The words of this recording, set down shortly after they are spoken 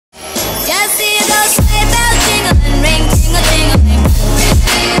I see those sleigh bells jingling, ring, ting-a-ting-a-ling.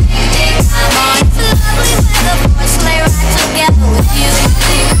 Come on, it's lovely weather for a sleigh ride together with you.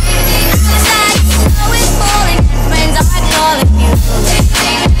 Outside the snow is falling and friends are calling you.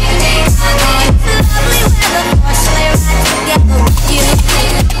 Come on, it's lovely weather for a sleigh ride together with you.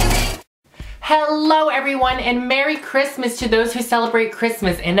 Hello everyone, and Merry Christmas to those who celebrate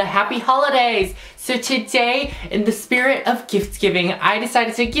Christmas, and a Happy Holidays! So today, in the spirit of gift giving, I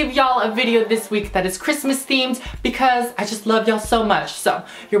decided to give y'all a video this week that is Christmas themed because I just love y'all so much. So,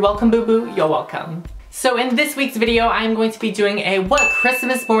 you're welcome boo boo, you're welcome. So in this week's video, I'm going to be doing a what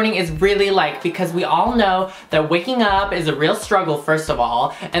Christmas morning is really like, because we all know that waking up is a real struggle first of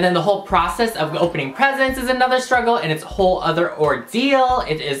all, and then the whole process of opening presents is another struggle, and it's a whole other ordeal.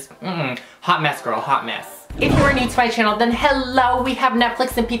 It is, hot mess girl, hot mess. If you are new to my channel, then hello, we have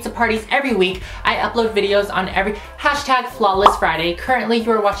Netflix and pizza parties every week. I upload videos on every hashtag Flawless Friday. Currently,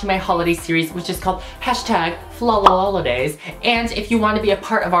 you are watching my holiday series, which is called hashtag Flawless. And if you want to be a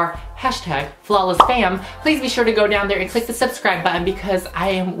part of our hashtag Flawless fam, please be sure to go down there and click the subscribe button because I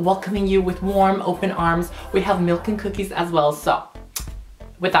am welcoming you with warm, open arms. We have milk and cookies as well. So,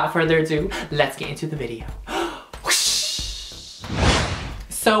 without further ado, let's get into the video.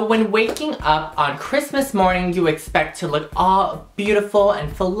 So when waking up on Christmas morning, you expect to look all beautiful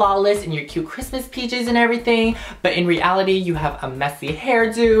and flawless in your cute Christmas PJs and everything, but in reality, you have a messy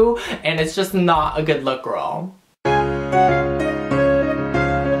hairdo, and it's just not a good look, girl.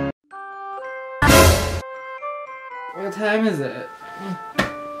 What time is it?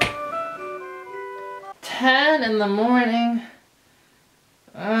 10 in the morning.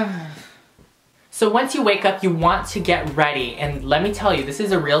 So once you wake up, you want to get ready, and let me tell you, this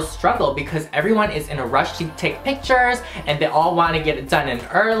is a real struggle because everyone is in a rush to take pictures and they all want to get it done in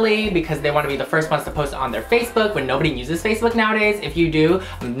early because they want to be the first ones to post it on their Facebook when nobody uses Facebook nowadays. If you do,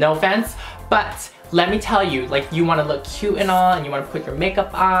 no offense, but let me tell you, like, you want to look cute and all, and you want to put your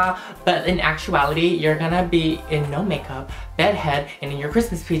makeup on, but in actuality, you're gonna be in no makeup, bedhead, and in your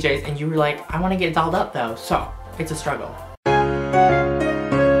Christmas PJs, and you're like, I want to get dolled up though, so it's a struggle.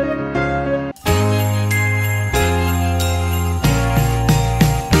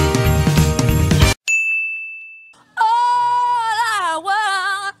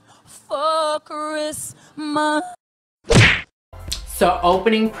 So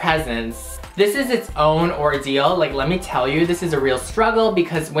opening presents, this is its own ordeal. Like, let me tell you, this is a real struggle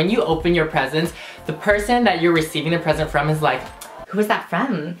because when you open your presents, the person that you're receiving the present from is like, who is that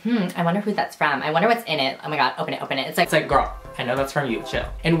from? I wonder who that's from. I wonder what's in it. Oh my god, open it, open it. It's like, girl, I know that's from you, chill.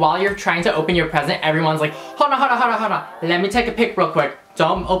 And while you're trying to open your present, everyone's like, hold on. Let me take a pic real quick.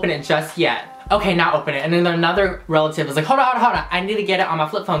 Don't open it just yet. Okay, now open it. And then another relative is like, hold on. I need to get it on my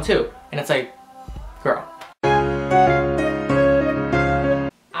flip phone too. And it's like, girl.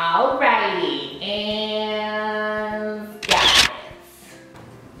 Alrighty, and got it.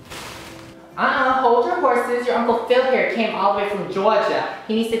 Hold your horses. Your Uncle Phil here came all the way from Georgia.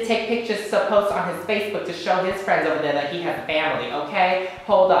 He needs to take pictures to post on his Facebook to show his friends over there that he has family, okay?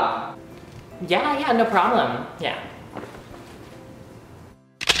 Hold on. Yeah, no problem. Yeah.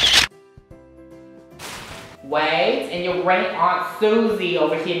 Wait, and your great Aunt Susie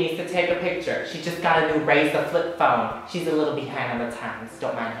over here needs to take a picture. She just got a new Razr flip phone. She's a little behind on the times.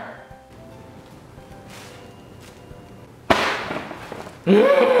 Don't mind her.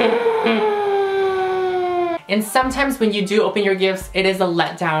 And sometimes when you do open your gifts, it is a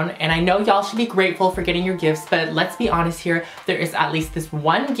letdown. And I know y'all should be grateful for getting your gifts, but let's be honest here. There is at least this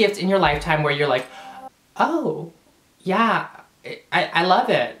one gift in your lifetime where you're like, oh, yeah, I love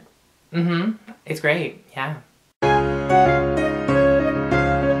it. It's great, yeah.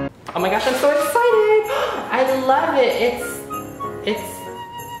 Oh my gosh, I'm so excited! I love it. It's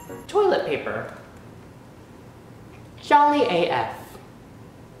toilet paper. Jolly AF.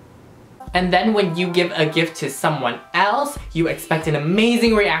 And then when you give a gift to someone else, you expect an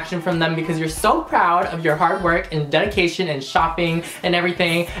amazing reaction from them because you're so proud of your hard work and dedication and shopping and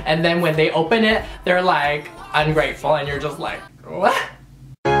everything. And then when they open it, they're like ungrateful and you're just like, what?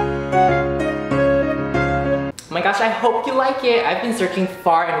 Oh my gosh, I hope you like it. I've been searching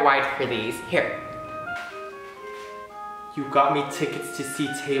far and wide for these. Here. You got me tickets to see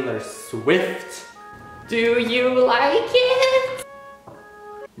Taylor Swift. Do you like it?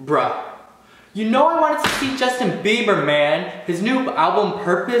 Bruh. You know I wanted to see Justin Bieber, man. His new album,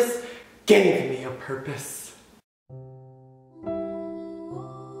 Purpose, gave me a purpose.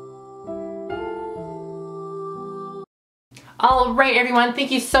 Alright everyone,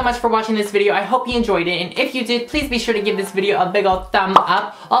 thank you so much for watching this video. I hope you enjoyed it, and if you did, please be sure to give this video a big old thumb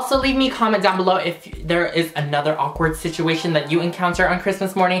up. Also leave me a comment down below if there is another awkward situation that you encounter on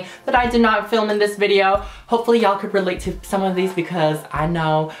Christmas morning that I did not film in this video. Hopefully y'all could relate to some of these, because I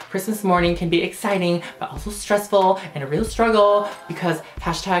know Christmas morning can be exciting but also stressful and a real struggle, because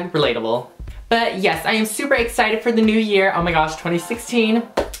hashtag relatable. But yes, I am super excited for the new year. Oh my gosh, 2016.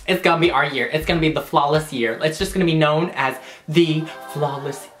 It's gonna be our year. It's gonna be the flawless year. It's just gonna be known as the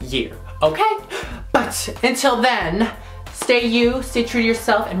flawless year, okay? But until then, stay you, stay true to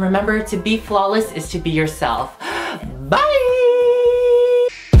yourself, and remember, to be flawless is to be yourself. Bye!